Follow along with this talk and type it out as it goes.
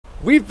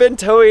We've been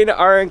towing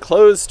our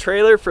enclosed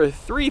trailer for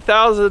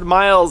 3,000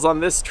 miles on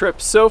this trip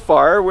so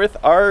far with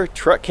our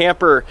truck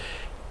camper.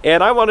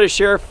 And I want to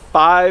share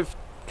 5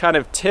 kind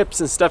of tips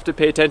and stuff to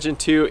pay attention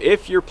to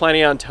if you're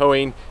planning on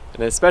towing,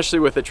 and especially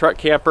with a truck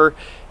camper.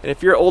 And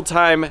if you're an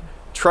old-time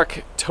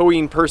truck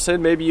towing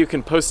person, maybe you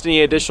can post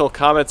any additional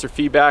comments or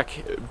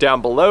feedback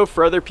down below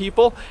for other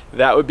people.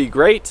 That would be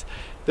great.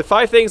 The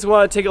 5 things we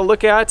want to take a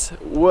look at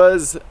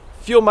was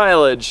fuel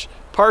mileage,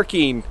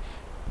 parking,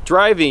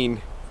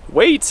 driving,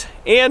 weight,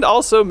 and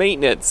also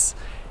maintenance.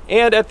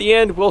 And at the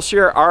end, we'll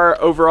share our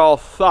overall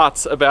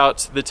thoughts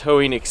about the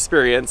towing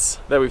experience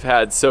that we've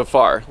had so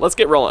far. Let's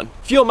get rolling.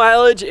 Fuel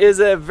mileage is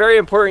a very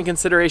important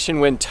consideration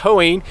when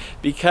towing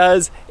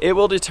because it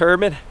will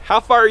determine how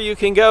far you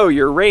can go,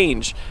 your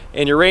range.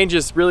 And your range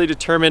is really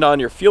determined on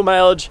your fuel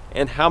mileage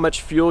and how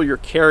much fuel you're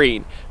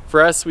carrying.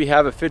 For us, we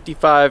have a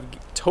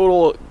 55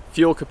 total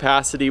fuel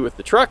capacity with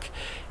the truck,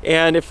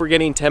 and if we're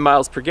getting 10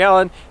 miles per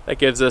gallon, that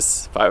gives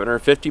us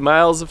 550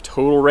 miles of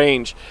total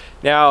range.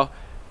 Now,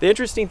 the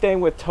interesting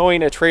thing with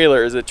towing a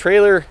trailer is a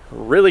trailer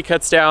really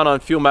cuts down on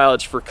fuel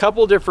mileage for a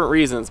couple different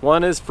reasons.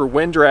 One is for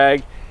wind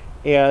drag,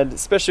 and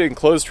especially an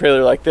enclosed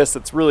trailer like this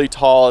that's really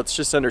tall, it's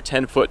just under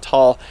 10 foot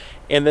tall.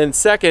 And then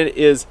second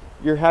is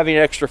you're having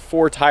an extra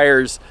 4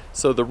 tires,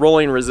 so the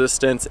rolling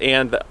resistance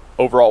and the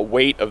overall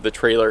weight of the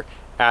trailer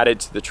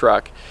added to the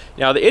truck.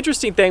 Now, the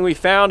interesting thing we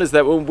found is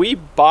that when we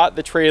bought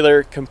the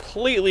trailer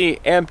completely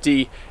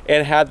empty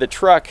and had the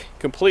truck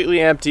completely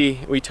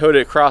empty, we towed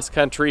it across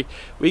country,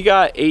 we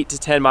got 8 to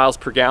 10 miles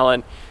per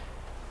gallon.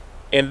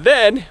 And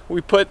then we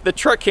put the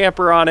truck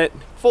camper on it,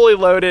 fully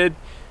loaded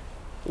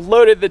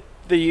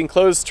the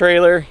enclosed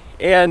trailer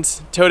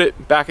and towed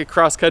it back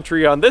across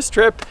country on this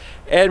trip,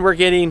 and we're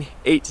getting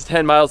 8 to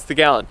 10 miles to the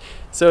gallon.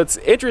 So it's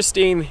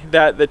interesting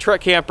that the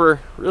truck camper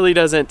really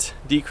doesn't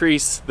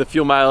decrease the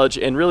fuel mileage,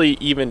 and really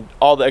even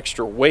all the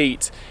extra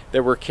weight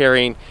that we're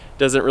carrying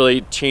doesn't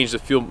really change the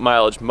fuel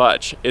mileage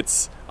much.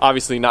 It's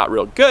obviously not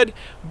real good,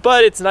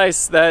 but it's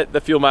nice that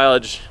the fuel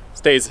mileage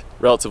stays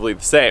relatively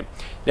the same.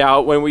 Now,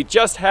 when we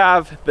just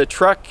have the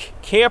truck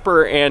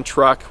camper and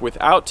truck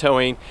without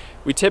towing,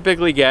 we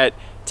typically get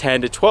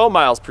 10 to 12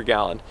 miles per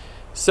gallon.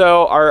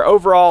 So our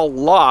overall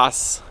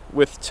loss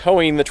with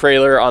towing the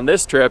trailer on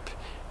this trip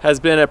has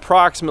been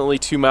approximately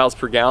 2 miles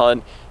per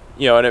gallon,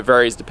 and it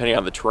varies depending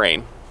on the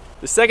terrain.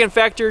 The second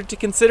factor to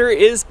consider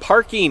is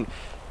parking.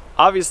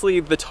 Obviously,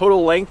 the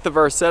total length of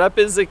our setup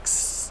is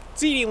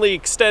exceedingly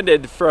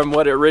extended from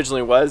what it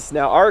originally was.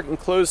 Now, our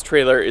enclosed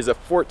trailer is a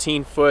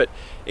 14-foot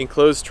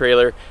enclosed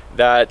trailer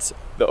that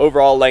the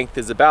overall length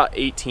is about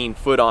 18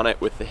 foot on it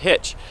with the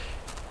hitch.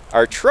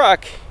 Our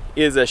truck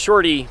is a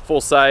shorty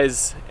full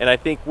size, and I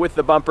think with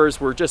the bumpers,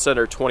 we're just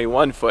under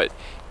 21 foot,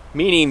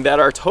 meaning that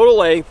our total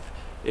length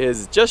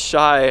is just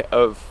shy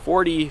of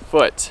 40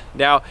 foot.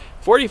 Now,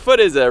 40 foot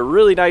is a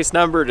really nice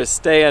number to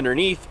stay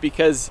underneath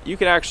because you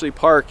can actually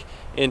park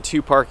in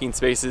 2 parking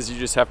spaces. You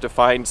just have to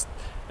find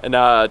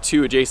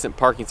 2 adjacent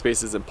parking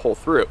spaces and pull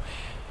through.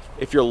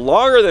 If you're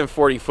longer than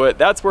 40 foot,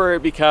 that's where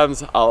it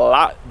becomes a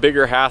lot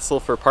bigger hassle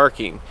for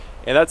parking.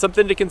 And that's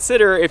something to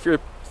consider if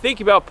you're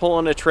thinking about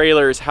pulling a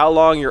trailer, is how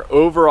long your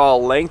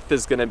overall length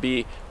is going to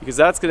be, because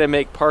that's going to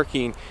make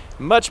parking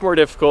much more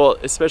difficult,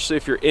 especially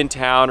if you're in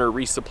town or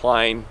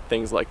resupplying,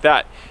 things like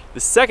that. The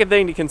second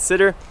thing to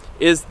consider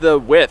is the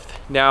width.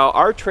 Now,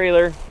 our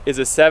trailer is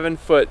a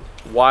 7-foot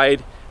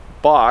wide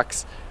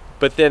box,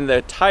 but then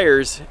the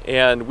tires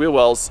and wheel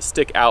wells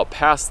stick out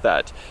past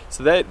that.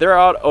 So they're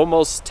out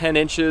almost 10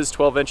 inches,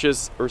 12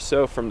 inches or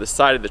so from the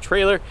side of the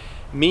trailer,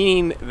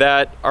 meaning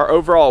that our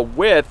overall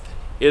width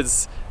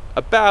is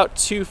about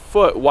 2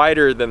 foot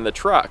wider than the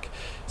truck.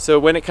 So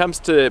when it comes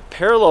to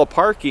parallel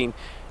parking,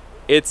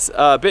 it's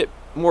a bit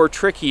more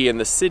tricky in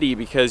the city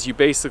because you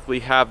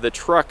basically have the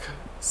truck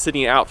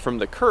sitting out from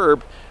the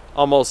curb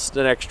almost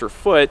an extra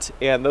foot,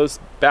 and those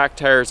back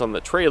tires on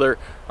the trailer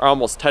are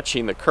almost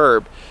touching the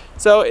curb.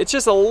 So it's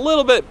just a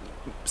little bit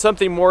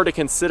something more to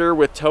consider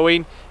with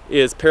towing,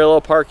 is parallel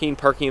parking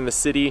in the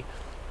city.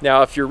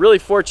 Now, if you're really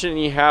fortunate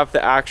and you have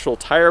the actual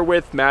tire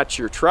width match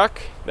your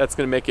truck, that's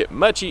going to make it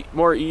much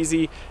more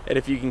easy. And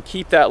if you can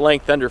keep that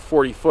length under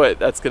 40 foot,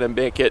 that's going to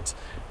make it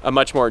a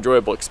much more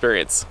enjoyable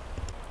experience.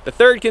 The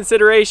third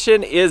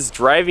consideration is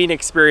driving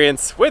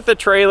experience with a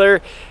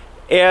trailer.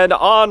 And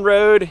on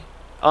road,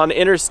 on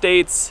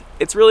interstates,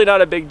 it's really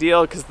not a big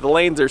deal because the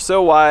lanes are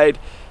so wide.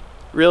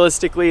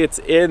 Realistically, it's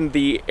in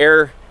the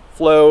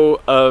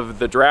airflow of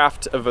the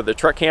draft of the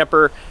truck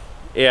camper,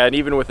 and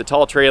even with the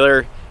tall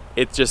trailer,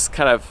 it just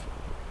kind of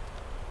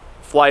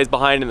flies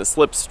behind in the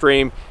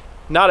slipstream.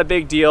 Not a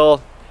big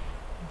deal.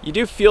 You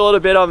do feel it a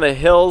bit on the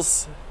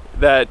hills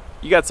that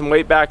you got some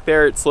weight back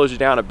there, it slows you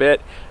down a bit,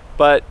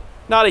 but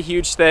not a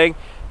huge thing.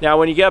 Now,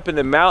 when you get up in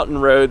the mountain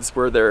roads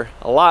where they're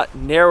a lot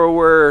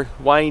narrower,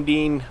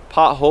 winding,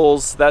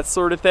 potholes, that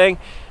sort of thing,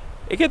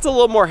 it gets a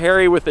little more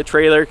hairy with the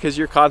trailer because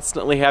you're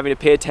constantly having to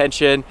pay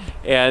attention,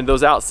 and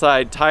those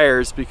outside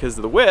tires, because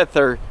of the width,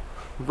 are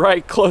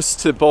right close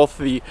to both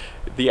the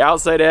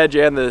outside edge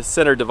and the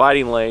center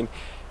dividing lane.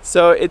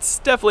 So it's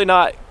definitely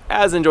not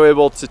as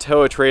enjoyable to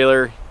tow a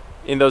trailer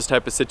in those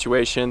type of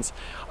situations.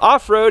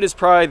 Off-road is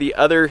probably the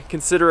other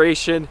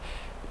consideration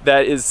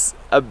that is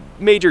a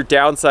major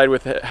downside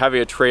with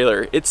having a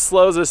trailer. It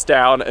slows us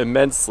down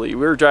immensely.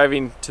 We were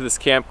driving to this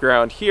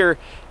campground here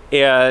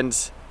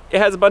and it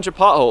has a bunch of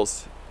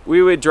potholes.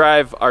 We would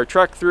drive our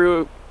truck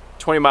through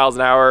 20 miles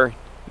an hour,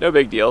 no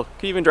big deal.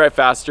 Could even drive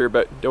faster,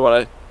 but don't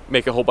want to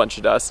make a whole bunch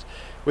of dust.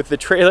 With the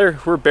trailer,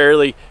 we're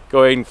barely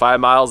going 5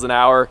 miles an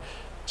hour,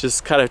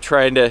 just kind of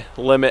trying to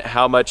limit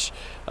how much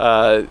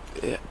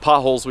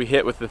potholes we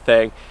hit with the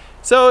thing.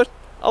 So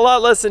a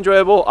lot less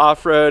enjoyable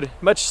off-road,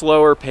 much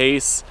slower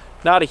pace.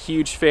 Not a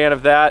huge fan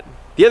of that.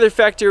 The other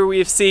factor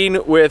we've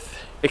seen with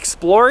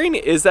exploring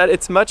is that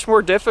it's much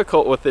more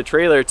difficult with the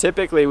trailer.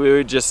 Typically we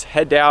would just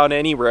head down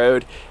any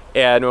road,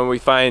 and when we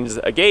find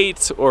a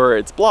gate or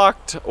it's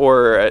blocked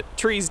or a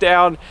tree's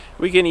down,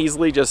 we can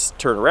easily just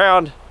turn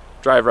around,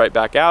 drive right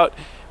back out.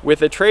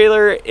 With a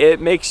trailer, it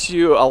makes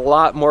you a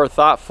lot more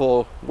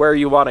thoughtful where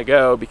you want to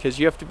go, because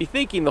you have to be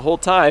thinking the whole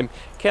time,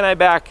 can I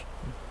back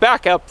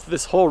up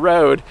this whole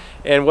road,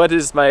 and what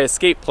is my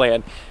escape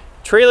plan?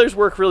 Trailers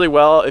work really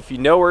well if you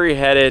know where you're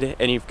headed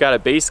and you've got a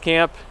base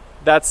camp.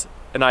 That's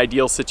an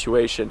ideal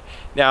situation.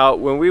 Now,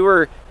 when we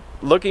were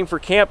looking for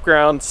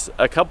campgrounds,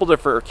 a couple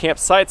different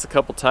campsites a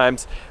couple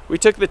times, we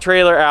took the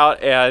trailer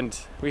out and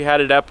we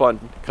had it up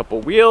on a couple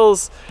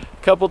wheels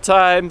a couple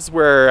times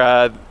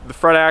where the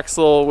front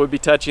axle would be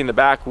touching, the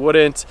back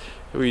wouldn't.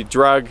 We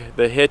drug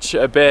the hitch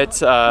a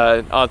bit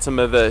on some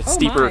of the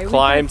steeper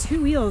climbs. We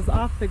got 2 wheels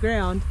off the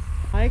ground.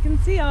 I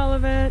can see all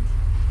of it.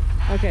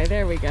 Okay,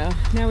 there we go.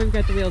 Now we've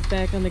got the wheels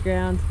back on the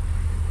ground.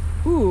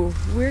 Ooh,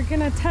 we're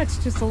gonna touch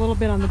just a little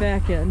bit on the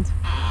back end.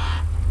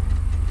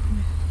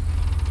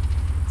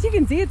 As you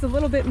can see, it's a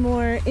little bit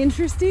more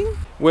interesting.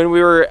 When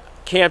we were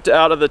camped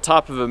out of the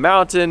top of a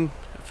mountain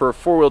for a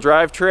 4-wheel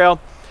drive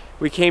trail,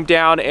 we came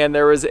down and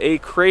there was a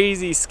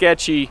crazy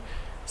sketchy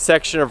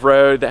section of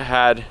road that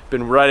had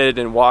been rutted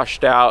and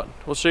washed out.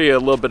 We'll show you a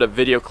little bit of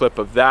video clip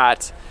of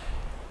that.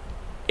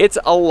 It's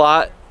a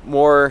lot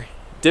more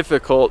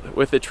difficult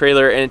with the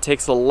trailer, and it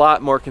takes a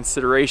lot more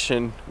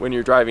consideration when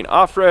you're driving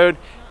off-road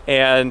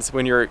and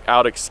when you're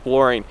out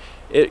exploring.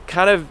 It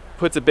kind of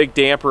puts a big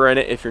damper in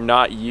it if you're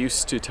not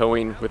used to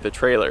towing with the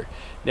trailer.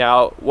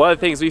 Now, one of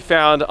the things we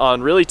found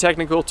on really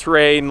technical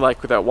terrain,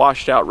 like with that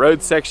washed out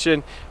road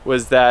section,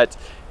 was that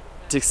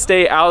to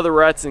stay out of the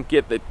ruts and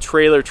get the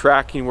trailer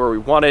tracking where we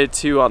wanted it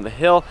to on the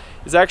hill,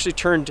 is actually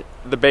turned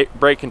the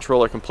brake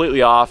controller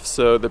completely off,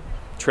 so the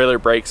trailer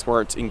brakes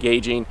weren't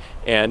engaging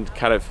and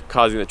kind of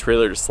causing the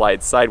trailer to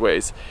slide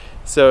sideways.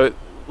 So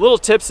little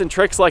tips and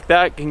tricks like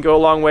that can go a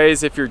long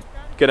ways if you're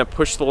gonna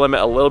push the limit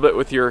a little bit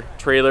with your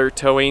trailer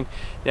towing.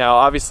 Now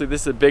obviously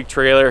this is a big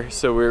trailer,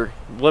 so we're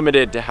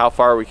limited to how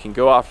far we can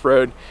go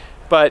off-road,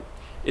 but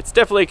it's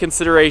definitely a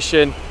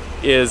consideration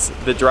is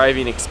the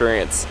driving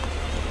experience.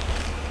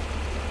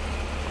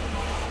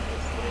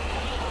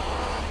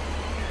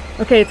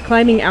 Okay, it's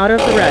climbing out of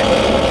the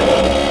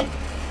rut.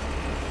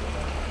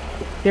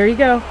 There you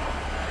go.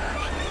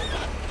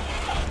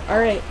 All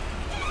right.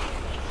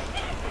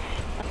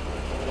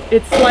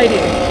 It's sliding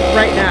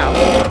right now.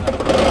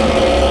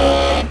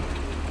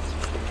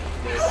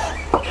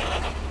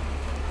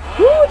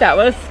 Woo, that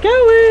was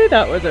scary.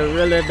 That was a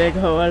really big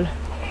hole.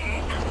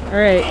 All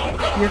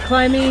right, you're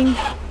climbing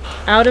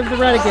out of the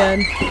rut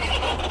again.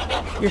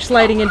 You're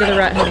sliding into the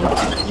rut,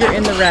 honey. You're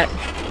in the rut.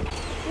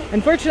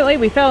 Unfortunately,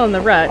 we fell in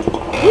the rut.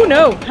 Oh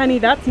no, honey,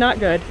 that's not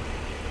good.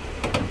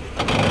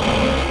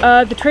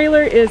 The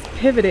trailer is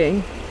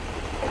pivoting.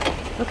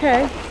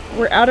 Okay,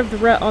 we're out of the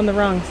rut on the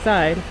wrong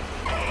side.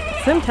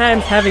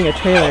 Sometimes having a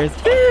trailer is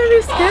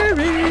very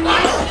scary.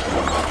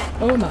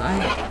 Oh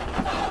my.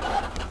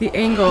 The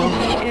angle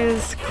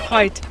is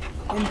quite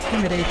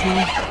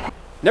intimidating.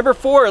 Number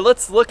 4,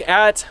 let's look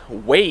at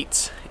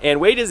weight.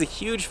 And weight is a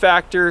huge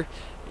factor,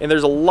 and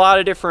there's a lot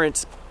of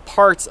different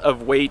parts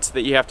of weight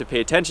that you have to pay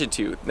attention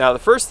to. Now the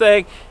first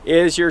thing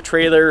is your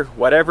trailer,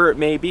 whatever it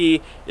may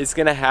be, is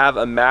going to have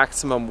a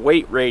maximum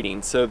weight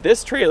rating. So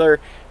this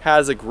trailer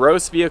has a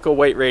gross vehicle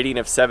weight rating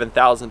of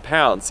 7,000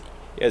 pounds.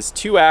 It has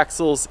 2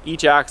 axles.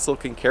 Each axle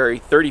can carry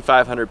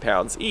 3,500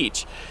 pounds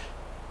each.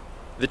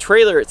 The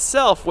trailer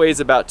itself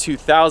weighs about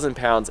 2,000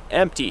 pounds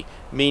empty,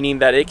 meaning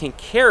that it can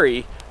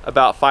carry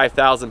about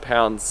 5,000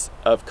 pounds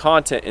of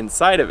content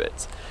inside of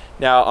it.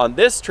 Now on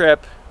this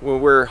trip, when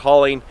we're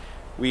hauling,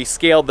 we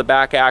scaled the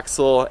back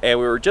axle and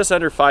we were just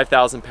under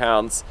 5,000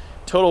 pounds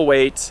total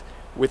weight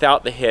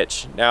without the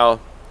hitch.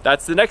 Now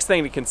that's the next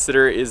thing to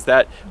consider, is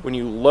that when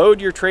you load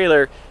your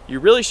trailer, you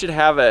really should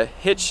have a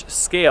hitch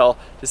scale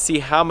to see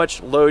how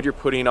much load you're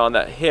putting on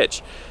that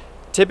hitch.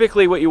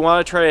 Typically what you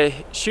want to try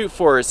to shoot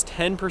for is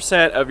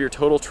 10% of your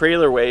total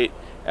trailer weight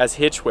as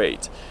hitch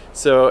weight.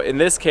 So in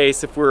this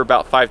case, if we're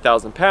about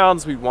 5,000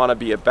 pounds, we want to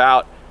be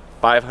about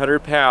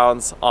 500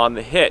 pounds on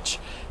the hitch.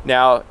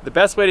 Now, the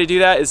best way to do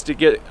that is to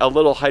get a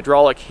little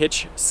hydraulic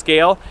hitch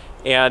scale,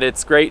 and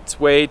it's a great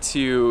way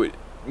to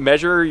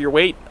measure your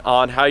weight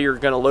on how you're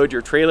going to load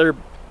your trailer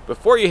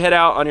before you head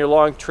out on your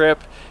long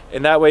trip,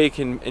 and that way you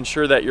can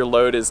ensure that your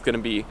load is going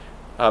to be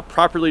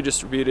properly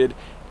distributed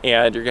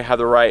and you're going to have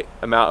the right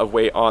amount of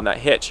weight on that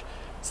hitch.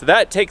 So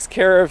that takes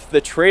care of the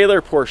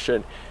trailer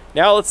portion.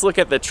 Now let's look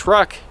at the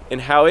truck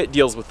and how it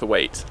deals with the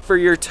weight. For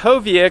your tow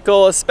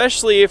vehicle,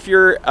 especially if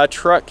you're a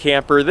truck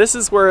camper, this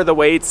is where the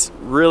weights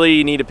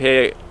really need to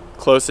pay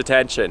close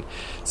attention.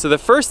 So the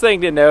first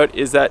thing to note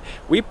is that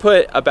we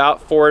put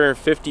about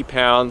 450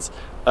 pounds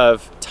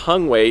of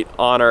tongue weight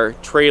on our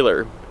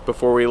trailer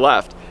before we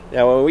left.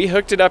 Now when we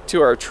hooked it up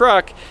to our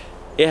truck,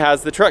 it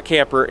has the truck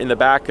camper in the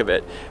back of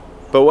it.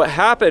 But what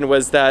happened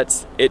was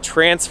that it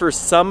transfers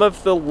some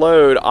of the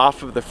load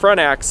off of the front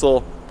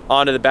axle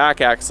onto the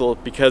back axle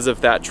because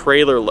of that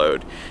trailer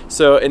load.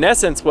 So in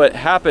essence, what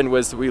happened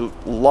was we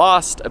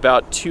lost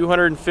about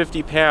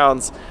 250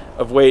 pounds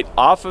of weight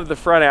off of the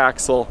front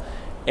axle,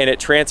 and it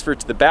transferred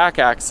to the back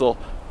axle,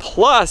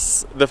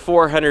 plus the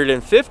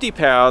 450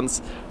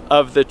 pounds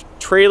of the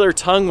trailer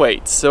tongue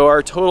weight. So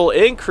our total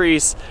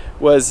increase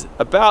was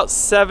about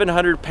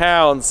 700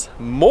 pounds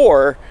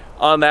more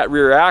on that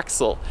rear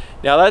axle.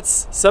 Now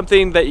that's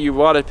something that you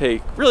want to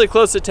pay really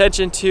close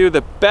attention to.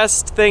 The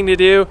best thing to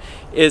do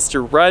is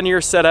to run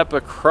your setup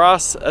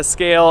across a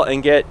scale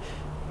and get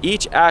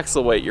each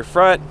axle weight, your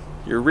front,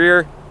 your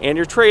rear, and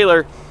your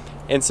trailer,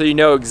 and so you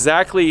know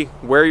exactly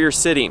where you're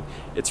sitting.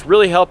 It's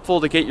really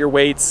helpful to get your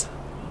weights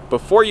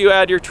before you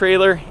add your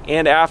trailer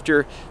and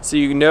after, so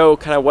you know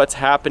kind of what's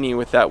happening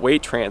with that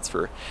weight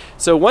transfer.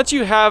 So once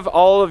you have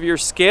all of your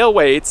scale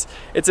weights,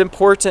 it's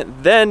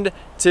important then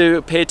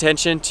to pay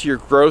attention to your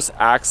gross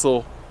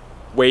axle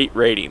weight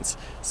ratings.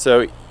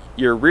 So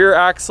your rear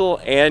axle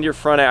and your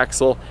front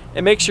axle,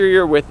 and make sure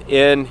you're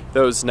within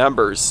those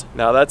numbers.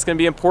 Now that's going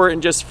to be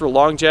important just for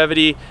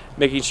longevity,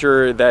 making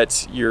sure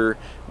that you're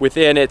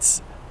within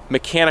its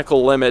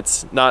mechanical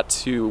limits, not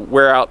to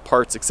wear out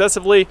parts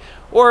excessively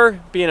or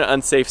be in an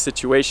unsafe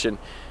situation.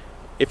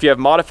 If you have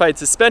modified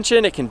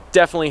suspension, it can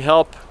definitely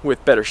help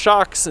with better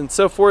shocks and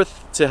so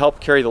forth to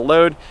help carry the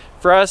load.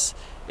 For us,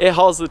 it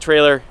hauls the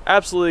trailer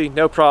absolutely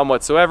no problem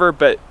whatsoever,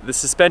 but the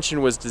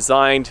suspension was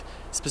designed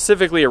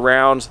specifically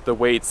around the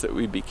weights that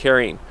we'd be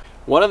carrying.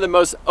 One of the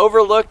most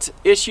overlooked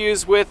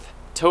issues with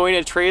towing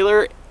a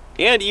trailer,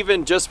 and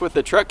even just with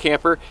the truck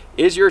camper,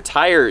 is your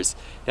tires.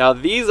 Now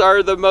these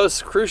are the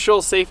most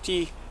crucial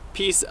safety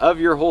piece of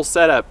your whole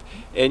setup,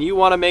 and you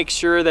want to make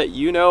sure that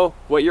you know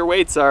what your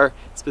weights are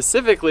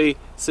specifically,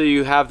 so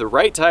you have the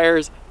right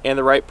tires and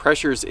the right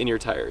pressures in your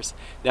tires.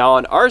 Now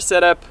on our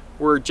setup,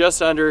 we're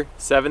just under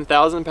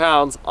 7,000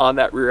 pounds on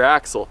that rear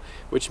axle,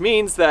 which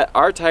means that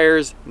our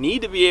tires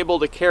need to be able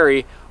to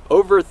carry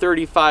over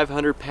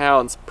 3,500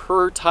 pounds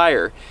per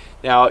tire.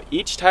 Now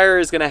each tire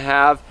is going to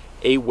have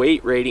a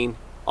weight rating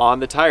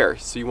on the tire,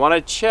 so you want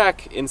to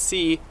check and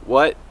see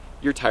what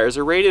your tires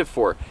are rated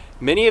for.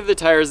 Many of the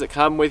tires that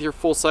come with your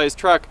full-size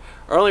truck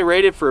are only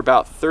rated for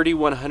about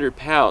 3,100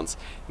 pounds,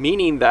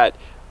 meaning that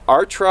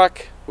our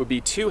truck would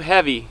be too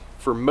heavy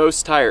for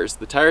most tires.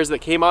 The tires that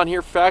came on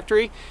here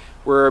factory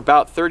were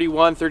about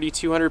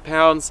 3,200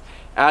 pounds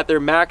at their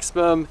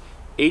maximum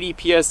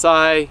 80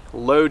 psi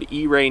load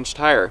E range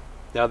tire.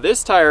 Now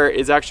this tire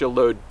is actually a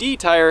load D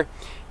tire,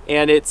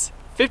 and it's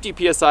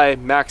 50 psi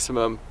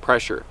maximum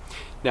pressure.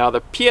 Now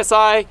the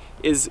PSI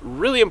is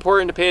really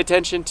important to pay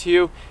attention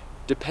to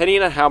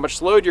depending on how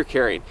much load you're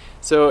carrying.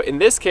 So in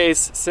this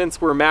case, since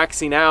we're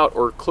maxing out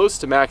or close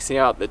to maxing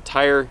out the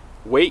tire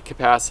weight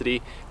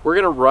capacity, we're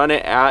going to run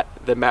it at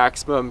the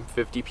maximum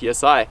 50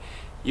 psi.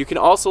 You can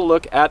also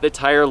look at the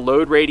tire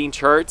load rating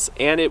charts,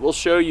 and it will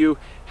show you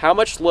how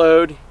much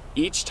load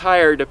each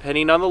tire,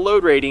 depending on the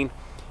load rating,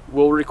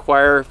 will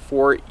require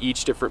for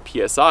each different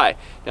PSI.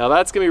 Now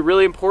that's going to be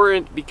really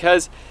important,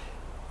 because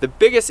the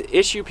biggest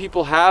issue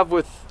people have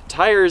with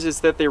tires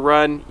is that they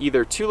run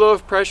either too low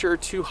of pressure or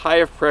too high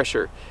of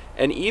pressure,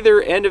 and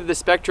either end of the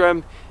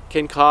spectrum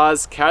can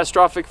cause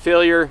catastrophic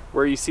failure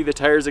where you see the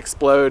tires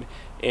explode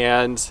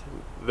and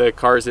the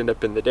cars end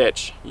up in the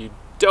ditch. You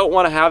don't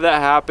want to have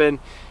that happen,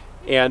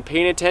 and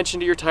paying attention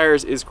to your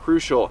tires is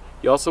crucial.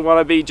 You also want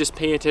to be just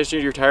paying attention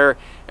to your tire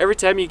every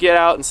time you get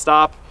out and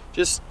stop.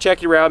 Just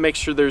check it around, make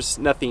sure there's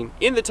nothing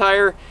in the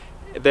tire.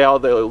 They all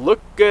look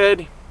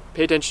good.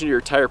 Pay attention to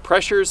your tire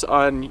pressures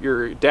on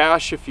your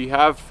dash if you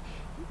have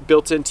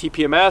built-in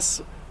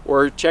TPMS,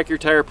 or check your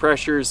tire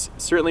pressures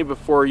certainly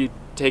before you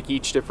take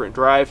each different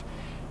drive.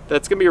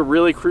 That's going to be a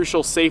really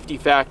crucial safety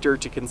factor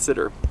to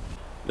consider.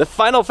 The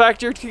final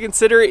factor to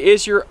consider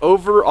is your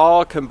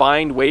overall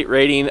combined weight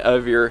rating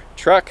of your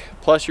truck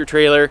plus your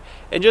trailer,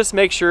 and just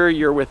make sure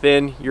you're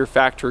within your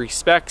factory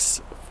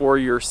specs for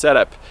your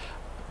setup.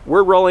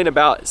 We're rolling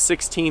about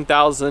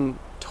 16,000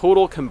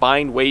 total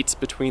combined weights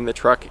between the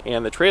truck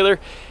and the trailer.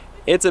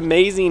 It's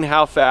amazing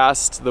how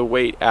fast the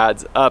weight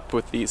adds up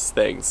with these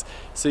things.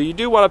 So you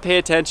do want to pay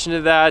attention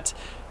to that.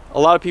 A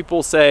lot of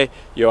people say,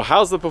 you know,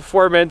 how's the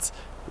performance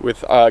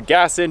with a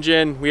gas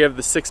engine? We have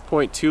the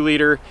 6.2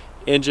 liter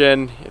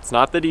engine. It's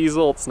not the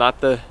diesel, it's not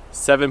the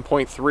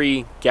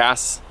 7.3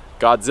 gas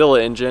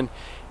Godzilla engine,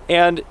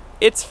 and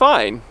it's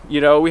fine.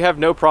 You know, we have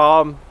no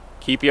problem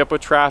keeping up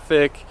with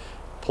traffic,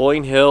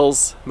 pulling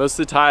hills. Most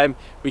of the time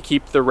we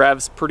keep the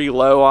revs pretty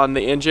low on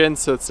the engine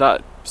so it's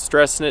not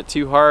stressing it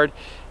too hard,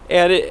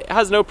 and it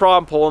has no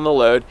problem pulling the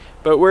load,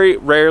 but we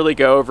rarely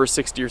go over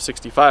 60 or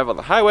 65 on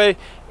the highway,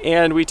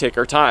 and we take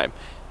our time.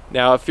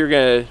 Now if you're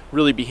going to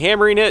really be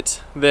hammering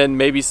it, then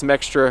maybe some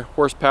extra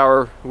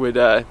horsepower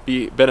would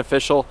be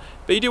beneficial,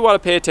 but you do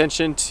want to pay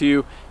attention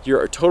to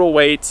your total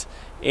weight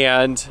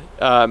and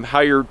how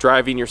you're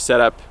driving your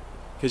setup,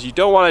 because you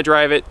don't want to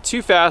drive it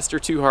too fast or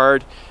too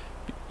hard.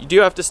 You do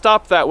have to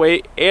stop that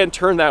weight and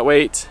turn that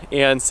weight,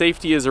 and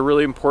safety is a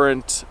really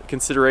important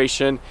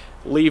consideration.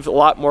 Leave a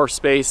lot more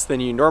space than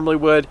you normally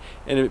would,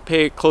 and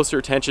pay closer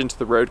attention to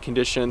the road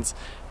conditions,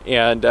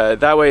 and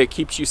that way it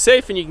keeps you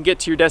safe and you can get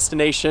to your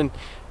destination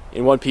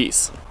in one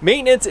piece.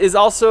 Maintenance is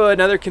also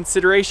another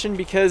consideration,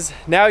 because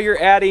now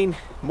you're adding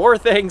more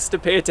things to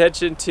pay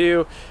attention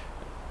to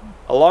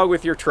along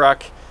with your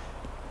truck.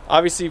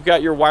 Obviously you've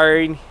got your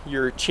wiring,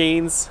 your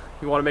chains.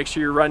 You want to make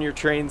sure you run your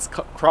chains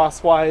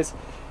crosswise,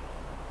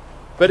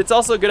 but it's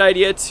also a good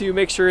idea to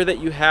make sure that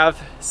you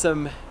have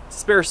some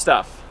spare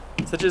stuff,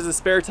 such as a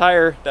spare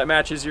tire that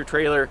matches your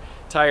trailer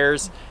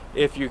tires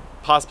if you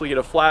possibly get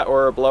a flat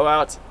or a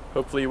blowout.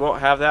 Hopefully you won't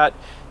have that.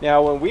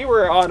 Now when we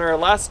were on our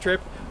last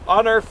trip,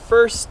 on our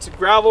first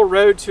gravel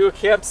road to a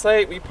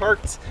campsite, we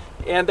parked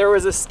and there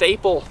was a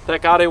staple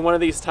that got in one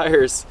of these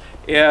tires,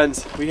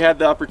 and we had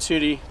the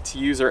opportunity to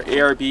use our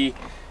ARB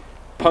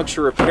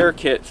puncture repair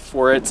kit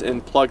for it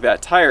and plug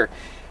that tire.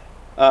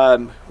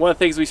 One of the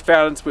things we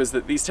found was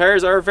that these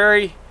tires are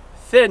very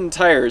thin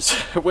tires.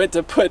 I went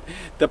to put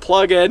the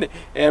plug in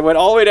and went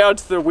all the way down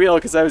to the wheel,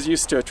 because I was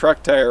used to a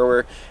truck tire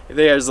where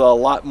there's a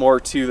lot more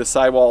to the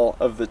sidewall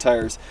of the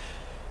tires.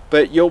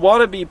 But you'll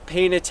want to be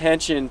paying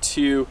attention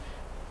to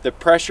the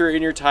pressure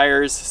in your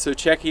tires, so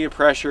checking the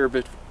pressure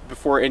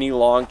before any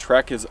long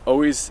trek is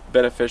always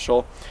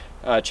beneficial.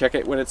 Check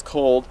it when it's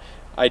cold,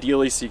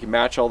 ideally, so you can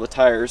match all the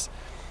tires.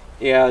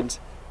 And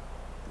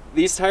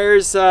these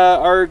tires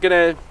are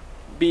gonna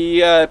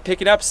be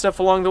picking up stuff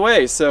along the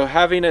way, so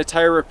having a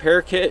tire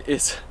repair kit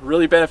is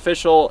really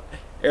beneficial.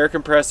 Air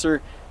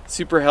compressor,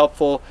 super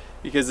helpful,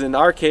 because in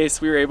our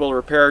case we were able to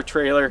repair our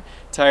trailer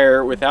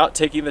tire without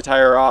taking the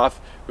tire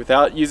off,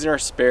 without using our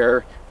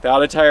spare,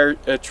 without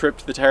a trip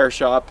to the tire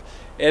shop,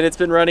 and it's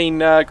been running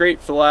great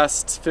for the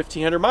last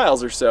 1,500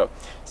 miles or so.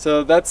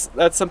 So that's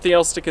something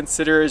else to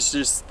consider, is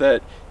just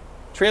that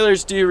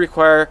trailers do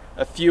require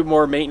a few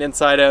more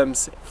maintenance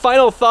items.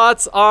 Final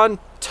thoughts on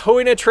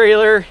towing a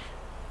trailer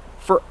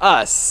for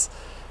us.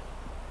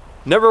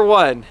 Number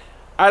one,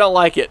 I don't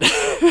like it.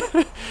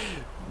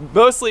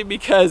 Mostly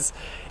because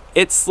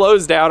it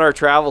slows down our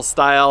travel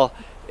style.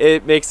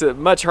 It makes it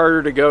much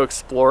harder to go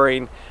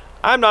exploring.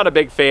 I'm not a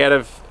big fan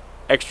of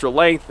extra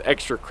length,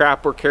 extra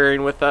crap we're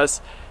carrying with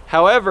us.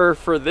 However,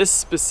 for this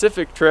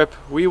specific trip,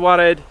 we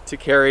wanted to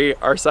carry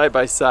our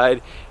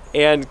side-by-side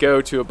and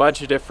go to a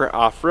bunch of different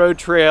off-road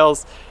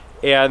trails,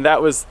 and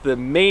that was the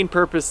main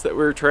purpose that we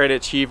were trying to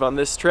achieve on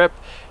this trip.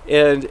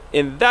 And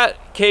in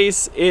that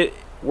case, it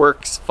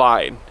works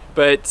fine,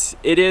 but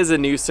it is a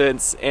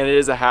nuisance and it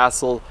is a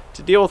hassle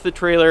to deal with the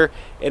trailer.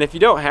 And if you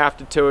don't have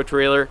to tow a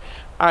trailer,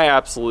 I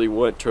absolutely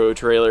wouldn't tow a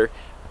trailer.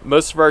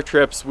 Most of our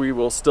trips we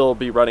will still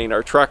be running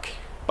our truck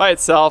by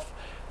itself.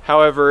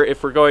 However,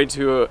 if we're going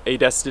to a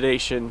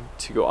destination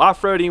to go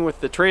off-roading with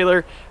the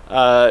trailer,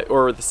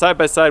 or the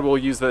side-by-side, we'll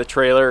use the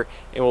trailer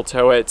and we'll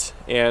tow it,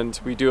 and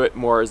we do it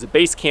more as a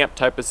base camp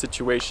type of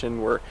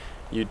situation where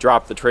you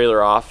drop the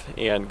trailer off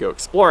and go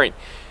exploring.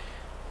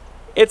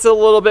 It's a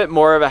little bit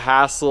more of a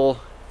hassle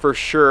for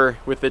sure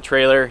with the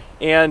trailer,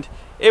 and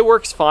it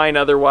works fine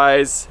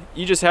otherwise.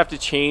 You just have to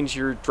change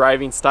your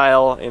driving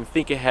style and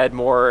think ahead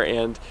more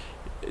and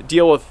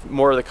deal with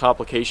more of the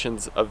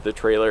complications of the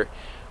trailer.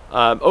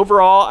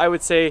 Overall, I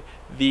would say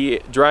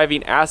the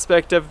driving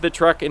aspect of the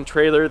truck and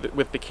trailer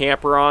with the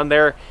camper on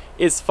there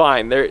is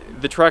fine.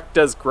 The truck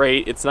does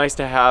great. It's nice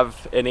to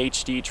have an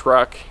HD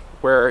truck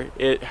where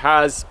it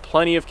has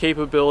plenty of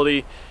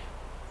capability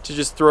to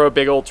just throw a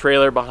big old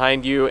trailer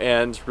behind you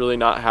and really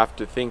not have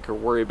to think or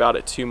worry about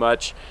it too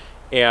much.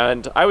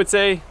 And I would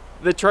say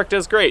the truck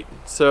does great.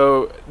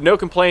 So no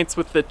complaints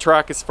with the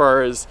truck as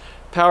far as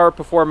power,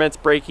 performance,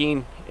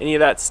 braking, any of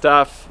that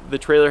stuff. The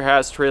trailer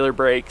has trailer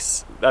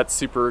brakes. That's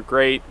super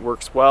great,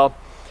 works well.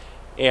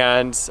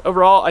 And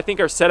overall, I think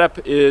our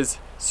setup is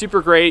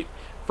super great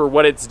for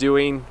what it's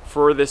doing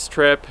for this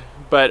trip,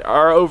 but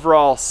our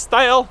overall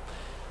style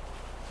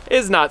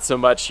is not so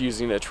much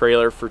using a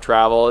trailer for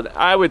travel. And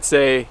I would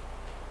say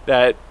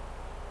that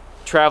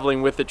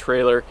traveling with a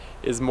trailer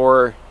is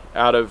more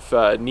out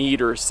of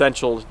need or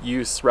essential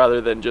use rather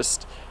than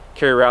just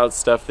carry around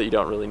stuff that you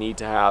don't really need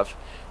to have.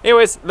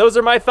 Anyways, those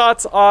are my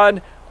thoughts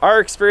on our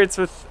experience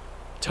with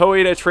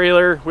towing a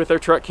trailer with our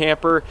truck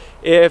camper.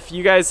 If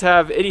you guys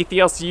have anything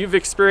else you've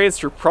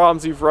experienced or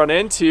problems you've run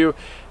into,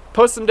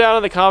 post them down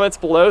in the comments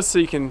below so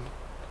you can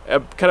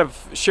kind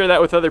of share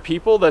that with other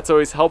people. That's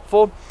always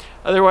helpful.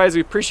 Otherwise,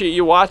 we appreciate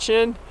you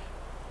watching.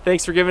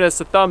 Thanks for giving us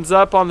a thumbs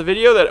up on the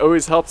video. That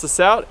always helps us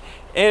out.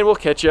 And we'll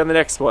catch you on the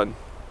next one.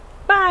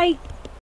 Bye.